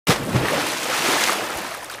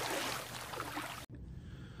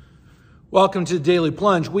Welcome to the Daily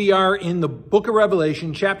Plunge. We are in the book of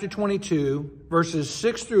Revelation, chapter 22, verses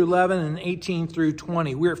 6 through 11 and 18 through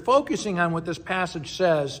 20. We're focusing on what this passage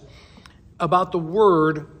says about the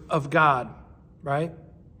Word of God, right?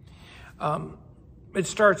 It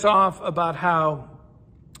starts off about how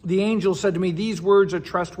the angel said to me, "These words are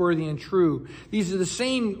trustworthy and true." These are the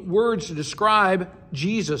same words to describe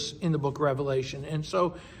Jesus in the book of Revelation. And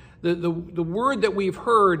so the word that we've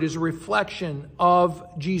heard is a reflection of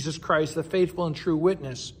Jesus Christ, the faithful and true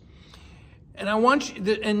witness. And I want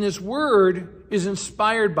you, and this word is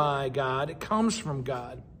inspired by God. It comes from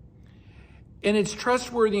God. And it's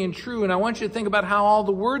trustworthy and true. And I want you to think about how all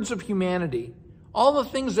the words of humanity, all the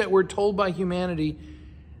things that we're told by humanity,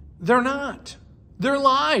 they're not. They're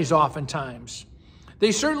lies oftentimes.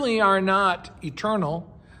 They certainly are not eternal.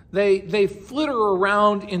 They flitter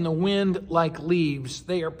around in the wind like leaves.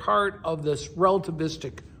 They are part of this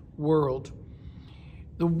relativistic world.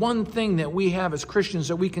 The one thing that we have as Christians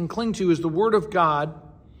that we can cling to is the Word of God.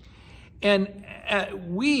 And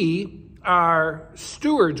we are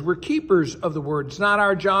stewards. We're keepers of the Word. It's not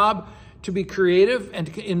our job to be creative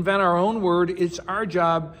and to invent our own word. It's our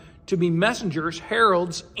job to be messengers,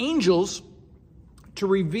 heralds, angels, to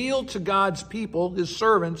reveal to God's people, His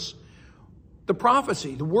servants, the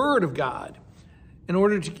prophecy, the Word of God, in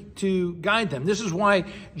order to guide them. This is why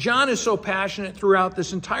John is so passionate throughout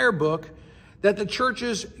this entire book that the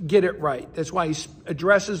churches get it right. That's why he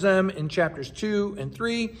addresses them in chapters 2 and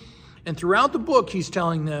 3. And throughout the book, he's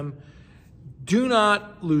telling them, do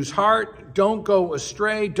not lose heart, don't go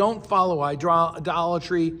astray, don't follow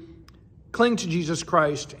idolatry, cling to Jesus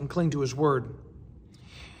Christ and cling to His Word.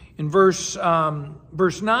 In verse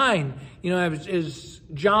 9, as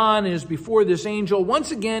John is before this angel,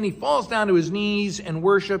 once again he falls down to his knees and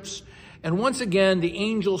worships. And once again the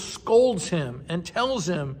angel scolds him and tells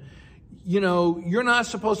him, you're not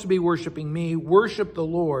supposed to be worshiping me. Worship the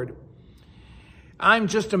Lord. I'm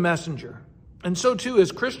just a messenger. And so too,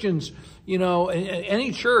 as Christians, in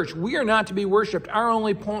any church, we are not to be worshipped. Our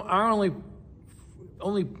only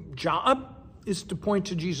job is to point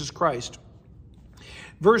to Jesus Christ.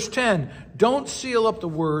 Verse 10, don't seal up the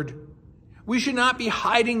word. We should not be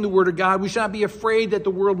hiding the word of God. We should not be afraid that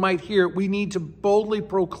the world might hear it. We need to boldly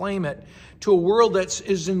proclaim it to a world that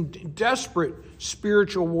is in desperate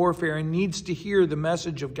spiritual warfare and needs to hear the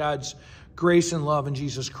message of God's grace and love in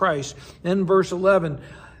Jesus Christ. Then verse 11,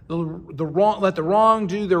 let the wrong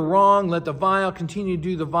do their wrong. Let the vile continue to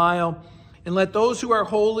do the vile. And let those who are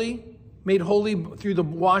holy, made holy through the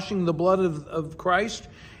washing of the blood of Christ,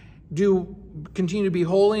 continue to be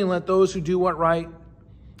holy, and let those who do what right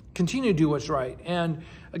continue to do what's right. And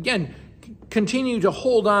again, continue to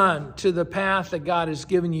hold on to the path that God has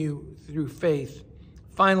given you through faith.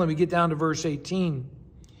 Finally, we get down to verse 18.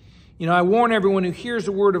 I warn everyone who hears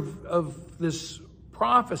the word of this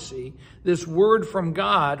prophecy, this word from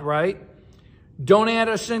God, right? Don't add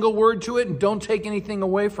a single word to it and don't take anything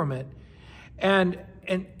away from it. And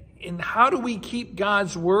how do we keep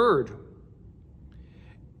God's word?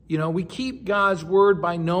 We keep God's word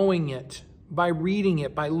by knowing it, by reading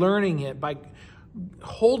it, by learning it, by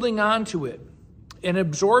holding on to it and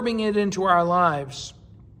absorbing it into our lives.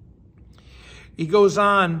 He goes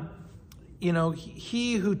on,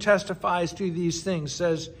 he who testifies to these things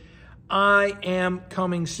says, I am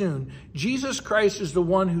coming soon. Jesus Christ is the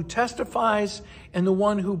one who testifies and the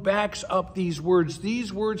one who backs up these words.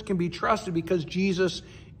 These words can be trusted because Jesus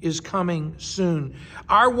is coming soon.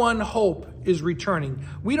 Our one hope is returning.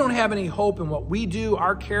 We don't have any hope in what we do,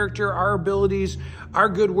 our character, our abilities, our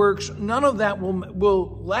good works. None of that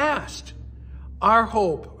will last. Our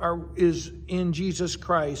hope is in Jesus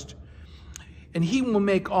Christ, and He will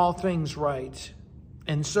make all things right.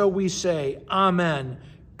 And so we say, Amen.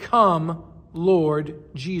 Come, Lord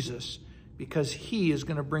Jesus, because He is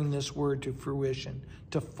going to bring this word to fruition,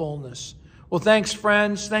 to fullness. Well, thanks,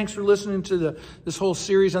 friends. Thanks for listening to this whole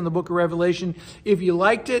series on the book of Revelation. If you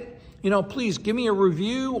liked it, please give me a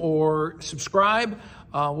review or subscribe.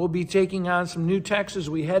 We'll be taking on some new texts as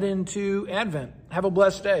we head into Advent. Have a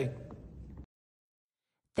blessed day.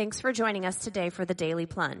 Thanks for joining us today for the Daily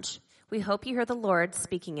Plunge. We hope you hear the Lord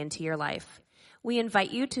speaking into your life. We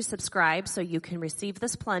invite you to subscribe so you can receive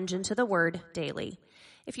this plunge into the Word daily.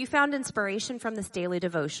 If you found inspiration from this daily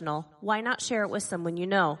devotional, why not share it with someone you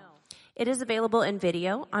know? It is available in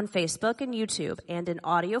video on Facebook and YouTube and in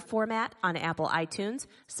audio format on Apple iTunes,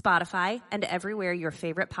 Spotify, and everywhere your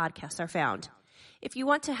favorite podcasts are found. If you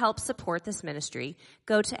want to help support this ministry,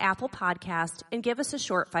 go to Apple Podcast and give us a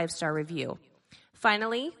short 5-star review.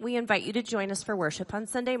 Finally, we invite you to join us for worship on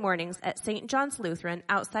Sunday mornings at St. John's Lutheran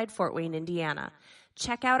outside Fort Wayne, Indiana.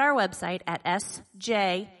 Check out our website at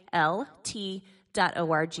sjllutheran.org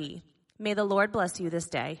May the Lord bless you this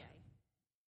day.